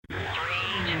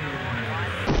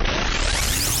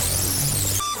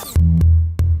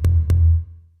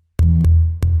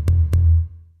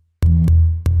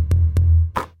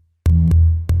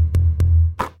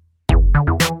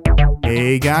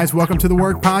Hey guys, welcome to the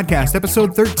Work Podcast,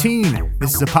 episode 13.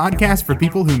 This is a podcast for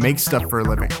people who make stuff for a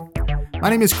living. My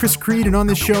name is Chris Creed, and on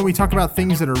this show we talk about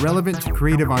things that are relevant to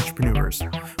creative entrepreneurs,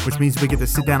 which means we get to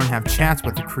sit down and have chats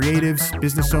with the creatives,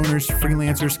 business owners,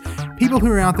 freelancers, people who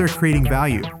are out there creating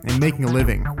value and making a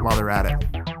living while they're at it.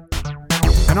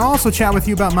 And I'll also chat with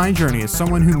you about my journey as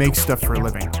someone who makes stuff for a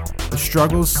living. The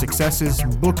struggles, successes,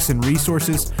 books and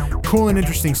resources, cool and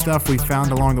interesting stuff we've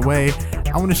found along the way.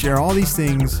 I want to share all these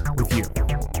things with you.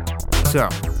 So,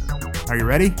 are you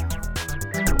ready?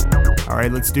 All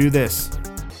right, let's do this.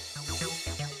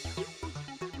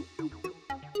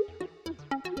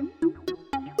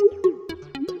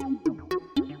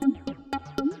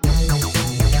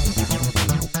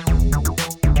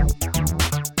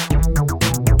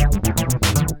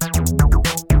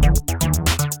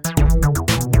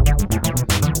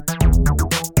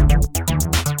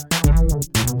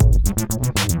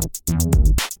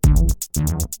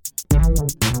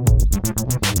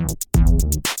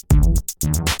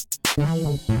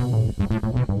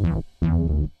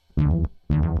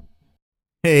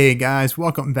 Hey guys,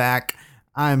 welcome back.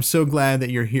 I'm so glad that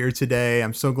you're here today.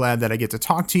 I'm so glad that I get to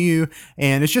talk to you.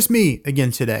 And it's just me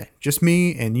again today. Just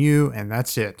me and you, and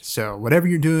that's it. So whatever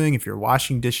you're doing, if you're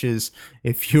washing dishes,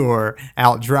 if you're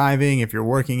out driving, if you're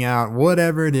working out,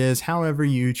 whatever it is, however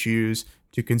you choose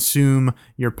to consume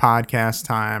your podcast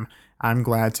time, I'm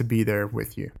glad to be there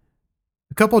with you.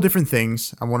 A couple of different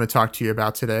things I want to talk to you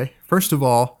about today. First of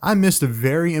all, I missed a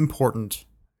very important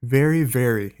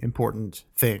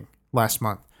thing last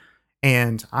month,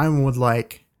 and I would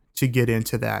like to get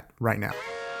into that right now.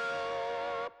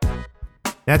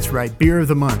 That's right, beer of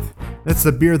the month. That's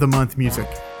the beer of the month music.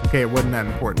 Okay, it wasn't that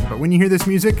important, but when you hear this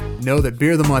music, know that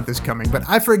beer of the month is coming. But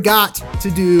I forgot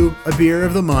to do a beer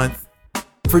of the month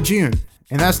for June,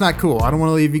 and that's not cool. I don't want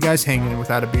to leave you guys hanging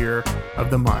without a beer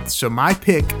of the month. So my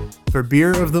pick for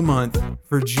beer of the month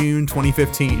for June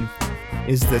 2015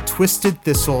 is the Twisted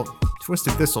Thistle,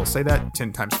 say that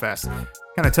 10 times fast.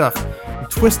 Kind of tough.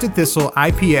 Twisted Thistle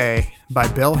IPA by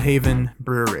Belhaven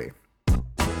Brewery.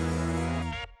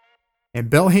 And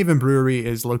Belhaven Brewery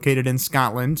is located in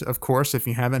Scotland. Of course, if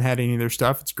you haven't had any of their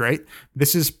stuff, it's great.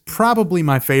 This is probably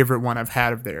my favorite one I've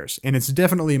had of theirs. And it's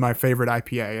definitely my favorite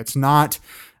IPA. It's not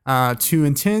too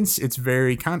intense. It's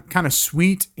very kind of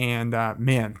sweet and,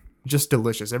 man, just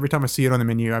delicious. Every time I see it on the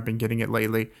menu, I've been getting it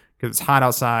lately because it's hot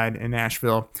outside in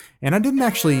Nashville. And I didn't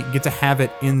actually get to have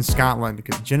it in Scotland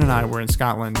because Jen and I were in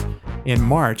Scotland in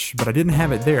March, but I didn't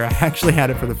have it there. I actually had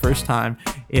it for the first time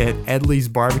at Edley's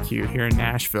Barbecue here in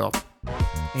Nashville.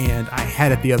 And I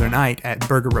had it the other night at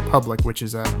Burger Republic, which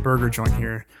is a burger joint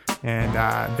here.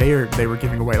 And they were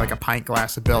giving away like a pint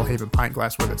glass, a Belhaven pint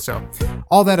glass with it. So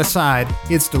all that aside,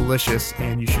 it's delicious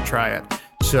and you should try it.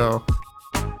 So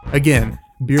again,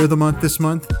 beer of the month this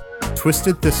month,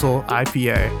 Twisted Thistle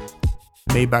IPA,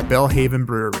 made by Belhaven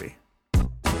Brewery.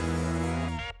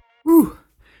 Whew.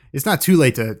 It's not too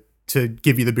late to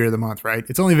give you the beer of the month, right?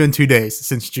 It's only been 2 days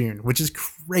since June, which is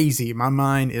crazy. My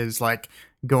mind is like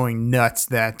going nuts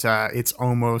that it's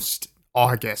almost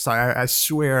August. I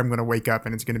swear I'm going to wake up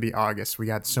and it's going to be August. We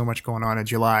got so much going on in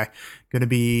July. Going to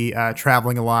be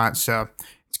traveling a lot, so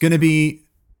it's going to be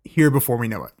here before we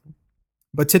know it.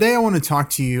 But today I want to talk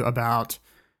to you about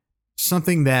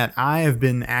something that I have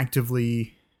been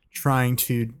actively trying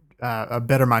to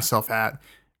better myself at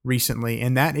recently,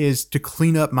 and that is to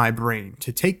clean up my brain,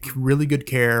 to take really good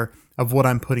care of what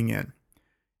I'm putting in.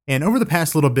 And over the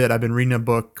past little bit, I've been reading a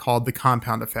book called The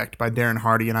Compound Effect by Darren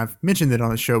Hardy, and I've mentioned it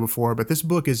on the show before, but this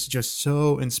book is just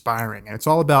so inspiring, and it's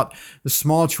all about the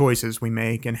small choices we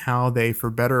make and how they,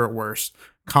 for better or worse,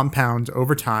 compound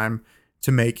over time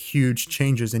to make huge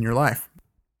changes in your life.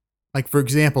 Like, for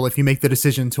example, if you make the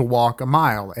decision to walk a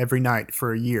mile every night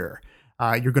for a year,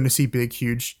 you're going to see big,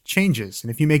 huge changes.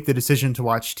 And if you make the decision to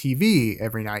watch TV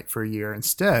every night for a year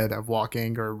instead of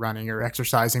walking or running or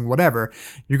exercising, whatever,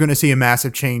 you're going to see a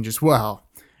massive change as well.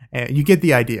 And you get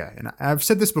the idea. And I've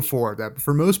said this before, that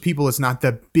for most people, it's not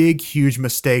the big, huge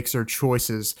mistakes or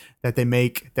choices that they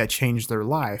make that change their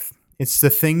life. It's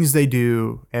the things they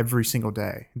do every single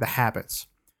day, the habits.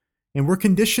 And we're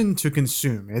conditioned to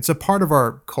consume. It's a part of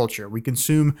our culture. We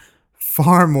consume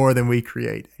far more than we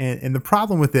create. And the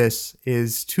problem with this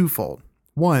is twofold.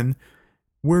 One,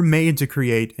 we're made to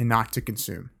create and not to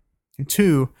consume. And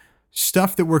two,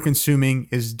 stuff that we're consuming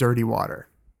is dirty water.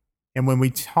 And when we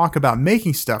talk about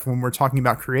making stuff, when we're talking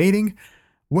about creating,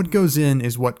 what goes in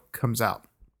is what comes out.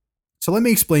 So let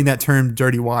me explain that term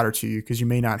dirty water to you, because you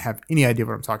may not have any idea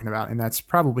what I'm talking about, and that's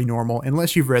probably normal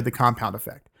unless you've read The Compound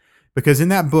Effect. Because in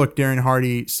that book, Darren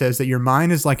Hardy says that your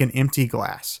mind is like an empty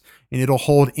glass, and it'll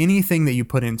hold anything that you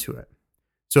put into it.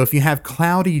 So if you have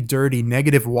cloudy, dirty,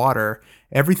 negative water,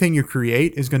 everything you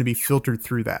create is going to be filtered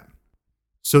through that.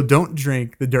 So don't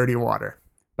drink the dirty water.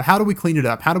 But how do we clean it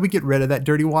up? How do we get rid of that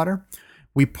dirty water?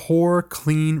 We pour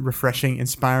clean, refreshing,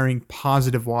 inspiring,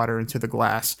 positive water into the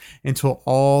glass until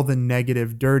all the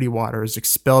negative, dirty water is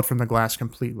expelled from the glass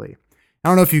completely. I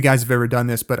don't know if you guys have ever done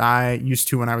this, but I used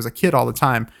to when I was a kid all the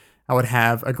time. I would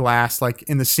have a glass like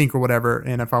in the sink or whatever,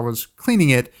 and if I was cleaning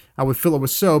it, I would fill it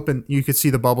with soap, and you could see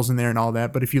the bubbles in there and all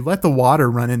that. But if you let the water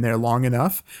run in there long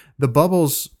enough, the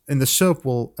bubbles in the soap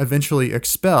will eventually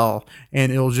expel,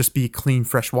 and it'll just be clean,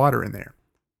 fresh water in there.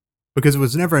 Because it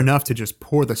was never enough to just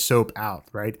pour the soap out,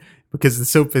 right? Because the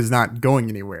soap is not going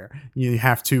anywhere. You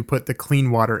have to put the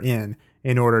clean water in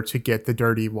order to get the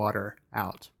dirty water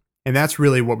out. And that's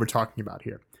really what we're talking about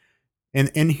here. And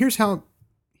here's how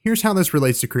this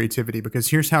relates to creativity, because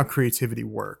here's how creativity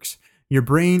works. Your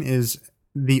brain is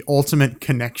the ultimate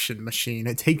connection machine.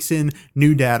 It takes in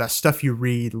new data, stuff you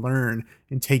read, learn,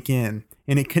 and take in,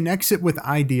 and it connects it with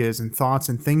ideas and thoughts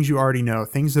and things you already know,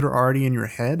 things that are already in your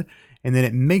head, and then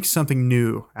it makes something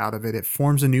new out of it. It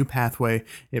forms a new pathway.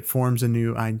 It forms a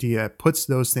new idea. It puts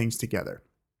those things together.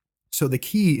 So the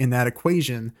key in that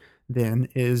equation then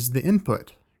is the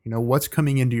input. What's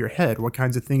coming into your head? What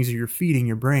kinds of things are you feeding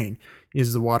your brain?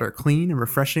 Is the water clean and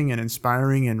refreshing and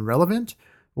inspiring and relevant?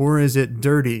 Or is it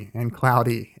dirty and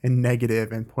cloudy and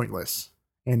negative and pointless?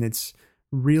 And it's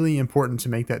really important to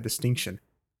make that distinction.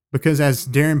 Because as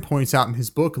Darren points out in his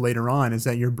book later on, is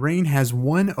that your brain has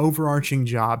one overarching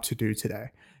job to do today,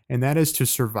 and that is to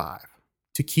survive,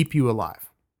 to keep you alive.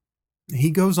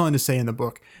 He goes on to say in the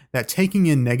book that taking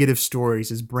in negative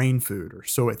stories is brain food, or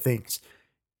so it thinks.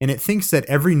 And it thinks that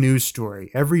every news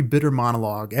story, every bitter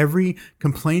monologue, every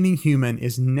complaining human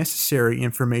is necessary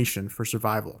information for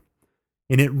survival.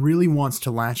 And it really wants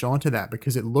to latch onto that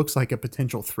because it looks like a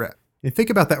potential threat. And think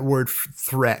about that word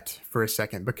threat for a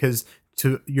second, because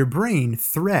to your brain,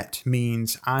 threat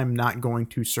means I'm not going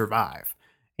to survive.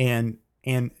 And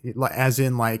as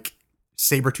in like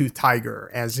saber-toothed tiger,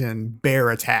 as in bear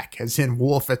attack, as in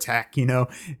wolf attack,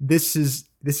 this is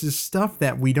stuff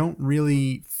that we don't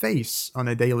really face on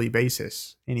a daily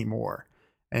basis anymore.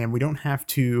 And we don't have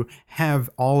to have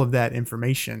all of that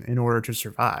information in order to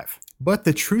survive. But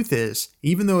the truth is,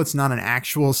 even though it's not an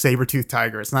actual saber-toothed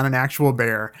tiger, it's not an actual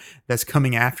bear that's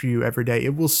coming after you every day,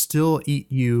 it will still eat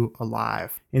you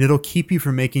alive. And it'll keep you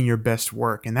from making your best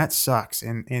work. And that sucks.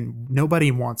 And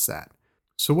nobody wants that.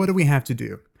 So what do we have to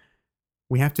do?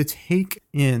 We have to take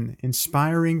in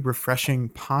inspiring, refreshing,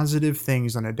 positive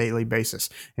things on a daily basis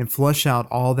and flush out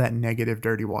all that negative,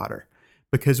 dirty water,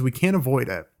 because we can't avoid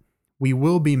it. We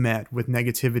will be met with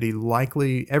negativity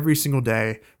likely every single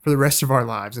day for the rest of our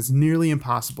lives. It's nearly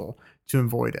impossible to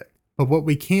avoid it. But what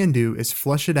we can do is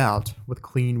flush it out with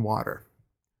clean water.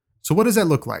 So what does that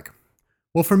look like?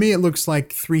 Well, for me, it looks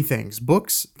like three things: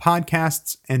 books,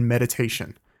 podcasts, and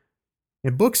meditation.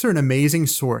 And books are an amazing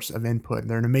source of input.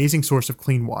 They're an amazing source of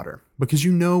clean water because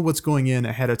you know what's going in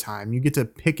ahead of time. You get to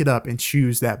pick it up and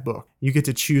choose that book. You get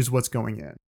to choose what's going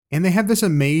in. And they have this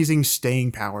amazing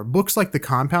staying power. Books like The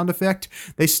Compound Effect,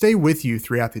 they stay with you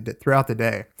throughout the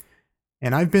day.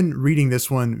 And I've been reading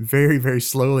this one very, very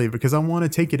slowly because I want to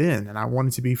take it in and I want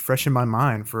it to be fresh in my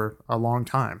mind for a long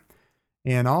time.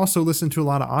 And I also listen to a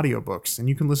lot of audiobooks, and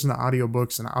you can listen to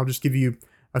audiobooks, and I'll just give you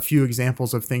a few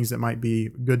examples of things that might be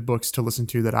good books to listen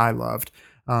to that I loved.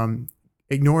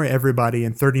 Ignore Everybody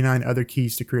and 39 Other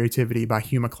Keys to Creativity by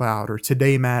Hugh Macleod, or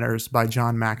Today Matters by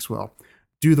John Maxwell.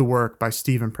 Do the Work by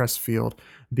Stephen Pressfield.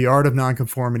 The Art of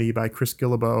Non-Conformity by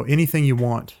Guillibeau. Anything You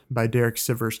Want by Derek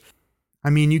Sivers. I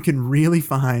mean, you can really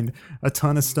find a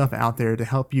ton of stuff out there to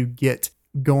help you get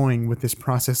going with this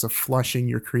process of flushing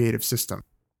your creative system.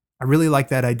 I really like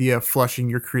that idea of flushing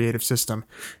your creative system,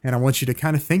 and I want you to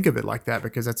kind of think of it like that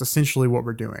because that's essentially what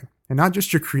we're doing. And not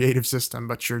just your creative system,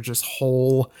 but your just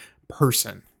whole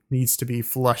person needs to be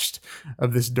flushed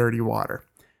of this dirty water.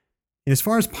 And as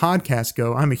far as podcasts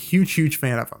go, I'm a huge, huge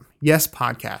fan of them. Yes,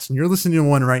 podcasts. And you're listening to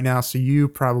one right now, so you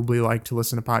probably like to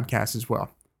listen to podcasts as well.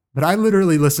 But I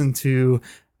literally listen to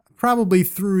probably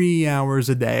 3 hours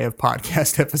a day of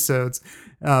podcast episodes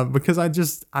because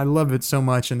I love it so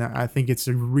much. And I think it's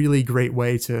a really great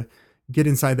way to get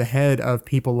inside the head of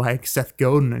people like Seth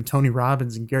Godin and Tony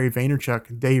Robbins and Gary Vaynerchuk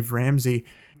and Dave Ramsey,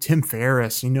 Tim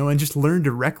Ferriss, and just learn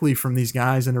directly from these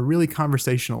guys in a really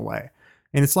conversational way.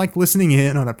 And it's like listening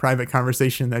in on a private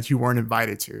conversation that you weren't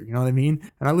invited to. You know what I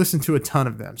mean? And I listen to a ton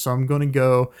of them. So I'm going to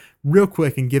go real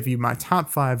quick and give you my top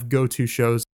 5 go-to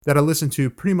shows that I listen to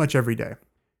pretty much every day.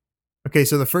 Okay,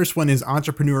 so the first one is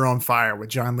Entrepreneur on Fire with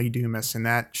John Lee Dumas. And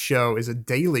that show is a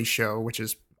daily show, which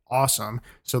is awesome.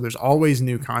 So there's always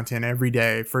new content every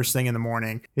day, first thing in the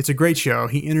morning. It's a great show.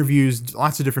 He interviews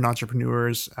lots of different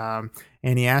entrepreneurs,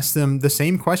 and he asks them the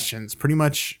same questions, pretty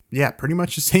much the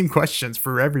same questions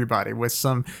for everybody, with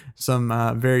some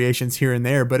variations here and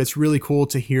there. But it's really cool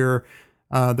to hear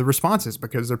the responses,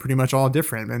 because they're pretty much all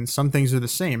different, and some things are the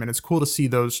same. And it's cool to see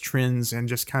those trends and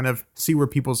just kind of see where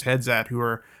people's heads at who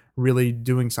are really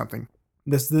doing something.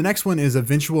 The next one is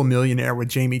Eventual Millionaire with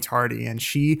Jamie Tardy, and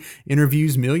she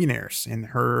interviews millionaires, and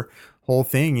her whole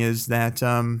thing is that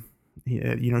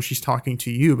she's talking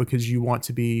to you because you want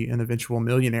to be an eventual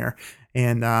millionaire.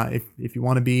 And if you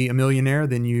want to be a millionaire,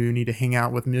 then you need to hang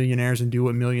out with millionaires and do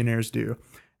what millionaires do.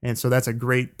 And so that's a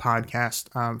great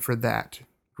podcast for that.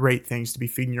 Great things to be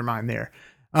feeding your mind there.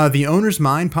 The Owner's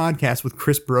Mind podcast with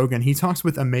Chris Brogan. He talks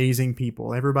with amazing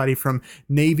people, everybody from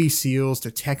Navy SEALs to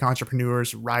tech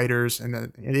entrepreneurs, writers,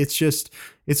 and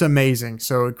it's amazing.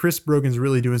 So Chris Brogan's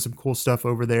really doing some cool stuff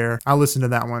over there. I listen to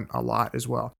that one a lot as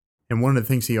well. And one of the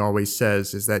things he always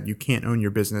says is that you can't own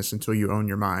your business until you own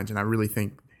your mind. And I really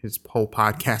think his whole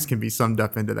podcast can be summed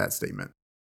up into that statement.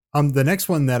 The next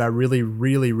one that I really,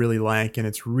 really, really like, and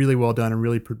it's really well done and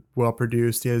really well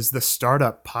produced, is the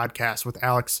Startup podcast with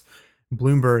Alex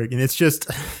Bloomberg. And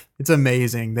it's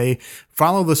amazing. They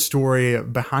follow the story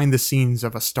behind the scenes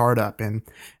of a startup. And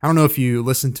I don't know if you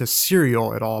listen to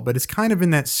Serial at all, but it's kind of in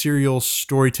that serial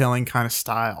storytelling kind of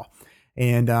style.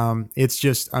 And it's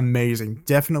just amazing.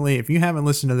 Definitely, if you haven't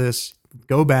listened to this,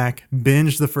 go back,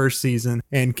 binge the first season,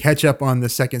 and catch up on the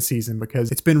second season, because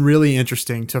it's been really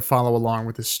interesting to follow along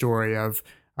with the story of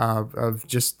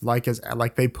just like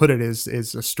they put it, is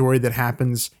a story that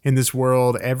happens in this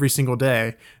world every single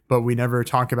day, but we never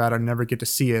talk about it and never get to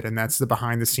see it. And that's the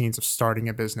behind the scenes of starting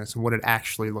a business and what it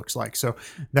actually looks like. So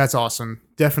that's awesome.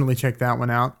 Definitely check that one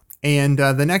out. And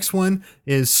the next one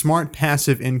is Smart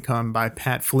Passive Income by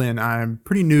Pat Flynn. I'm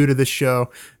pretty new to this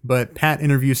show, but Pat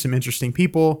interviews some interesting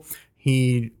people.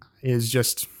 He is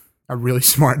just a really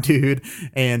smart dude,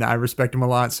 and I respect him a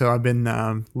lot. So I've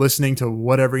been listening to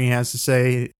whatever he has to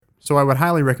say. So I would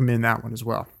highly recommend that one as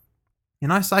well.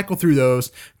 And I cycle through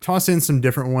those, toss in some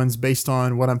different ones based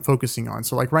on what I'm focusing on.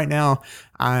 So like right now,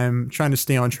 I'm trying to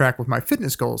stay on track with my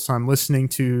fitness goals. So I'm listening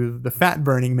to The Fat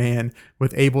Burning Man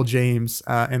with Abel James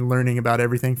and learning about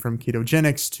everything from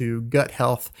ketogenics to gut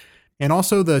health, and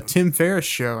also the Tim Ferriss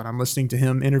show. And I'm listening to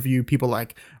him interview people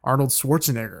like Arnold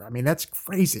Schwarzenegger. I mean, that's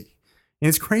crazy. And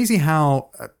it's crazy how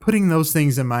putting those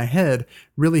things in my head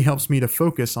really helps me to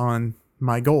focus on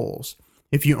my goals.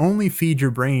 If you only feed your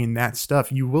brain that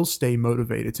stuff, you will stay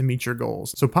motivated to meet your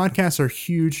goals. So podcasts are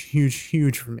huge, huge,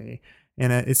 huge for me.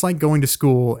 And it's like going to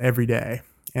school every day.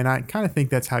 And I kind of think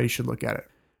that's how you should look at it.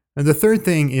 And the third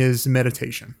thing is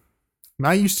meditation.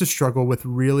 I used to struggle with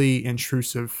really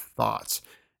intrusive thoughts.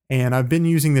 And I've been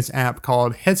using this app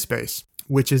called Headspace,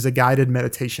 which is a guided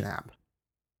meditation app.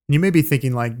 You may be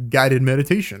thinking, like, guided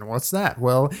meditation, what's that?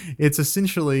 Well, it's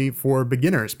essentially for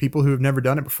beginners, people who have never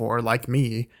done it before, like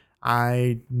me.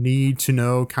 I need to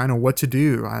know kind of what to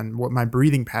do and what my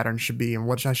breathing pattern should be and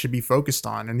what I should be focused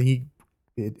on. And he,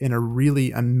 in a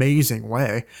really amazing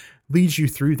way, leads you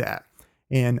through that.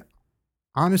 And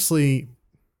honestly,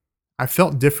 I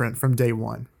felt different from day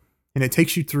one. And it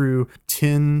takes you through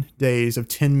 10 days of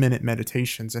 10-minute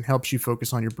meditations and helps you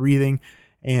focus on your breathing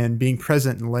and being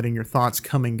present and letting your thoughts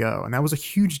come and go. And that was a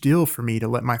huge deal for me, to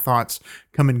let my thoughts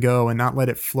come and go and not let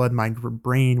it flood my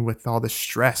brain with all the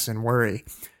stress and worry.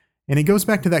 And it goes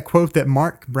back to that quote that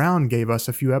Mark Brown gave us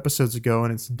a few episodes ago,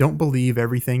 and it's, don't believe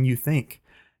everything you think.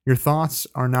 Your thoughts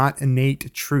are not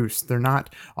innate truths. They're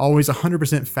not always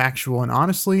 100% factual. And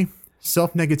honestly,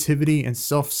 self-negativity and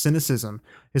self-cynicism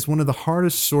is one of the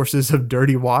hardest sources of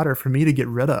dirty water for me to get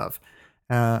rid of.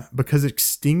 Because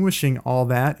extinguishing all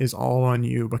that is all on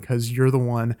you, because you're the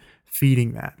one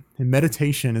feeding that. And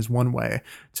meditation is one way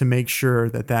to make sure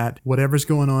that whatever's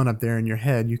going on up there in your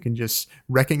head, you can just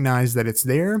recognize that it's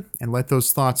there and let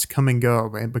those thoughts come and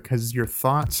go. And because your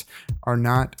thoughts are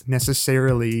not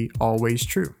necessarily always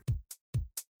true.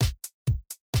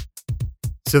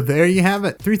 So there you have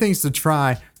it. 3 things to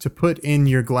try to put in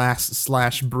your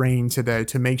glass/brain today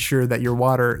to make sure that your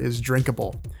water is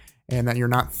drinkable and that you're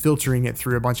not filtering it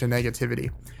through a bunch of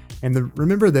negativity. And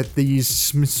remember that these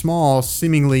small,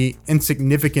 seemingly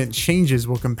insignificant changes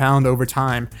will compound over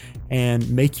time and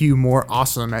make you more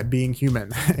awesome at being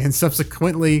human and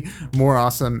subsequently more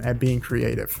awesome at being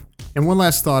creative. And one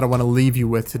last thought I want to leave you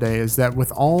with today is that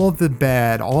with all the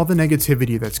bad, all the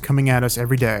negativity that's coming at us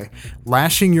every day,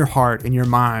 lashing your heart and your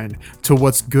mind to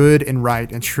what's good and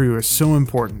right and true is so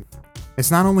important. It's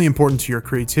not only important to your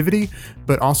creativity,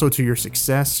 but also to your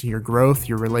success, your growth,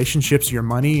 your relationships, your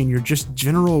money, and your just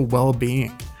general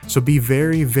well-being. So be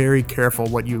very, very careful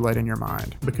what you let in your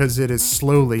mind, because it is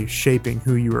slowly shaping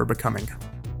who you are becoming.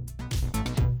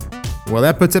 Well,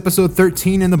 that puts episode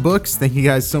 13 in the books. Thank you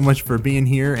guys so much for being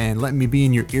here and letting me be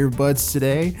in your earbuds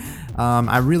today.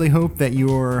 I really hope that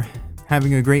you're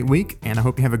having a great week, and I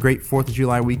hope you have a great 4th of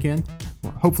July weekend.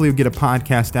 Hopefully we'll get a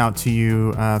podcast out to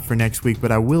you for next week,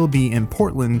 but I will be in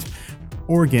Portland,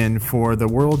 Oregon for the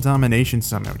World Domination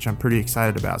Summit, which I'm pretty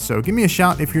excited about. So give me a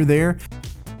shout if you're there.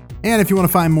 And if you want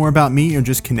to find more about me or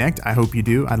just connect, I hope you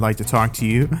do. I'd like to talk to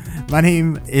you. My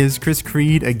name is Chris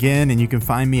Creed again, and you can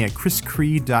find me at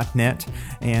chriscreed.net.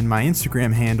 And my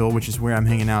Instagram handle, which is where I'm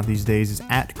hanging out these days, is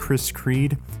at Chris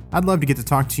Creed. I'd love to get to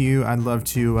talk to you. I'd love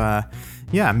to,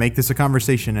 make this a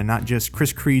conversation and not just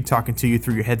Chris Creed talking to you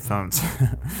through your headphones.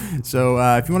 So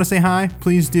if you want to say hi,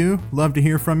 please do. Love to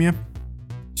hear from you.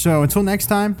 So until next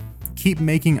time, keep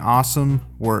making awesome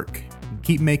work.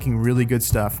 Keep making really good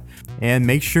stuff. And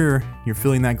make sure you're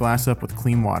filling that glass up with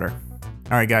clean water.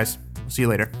 All right, guys. See you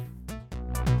later.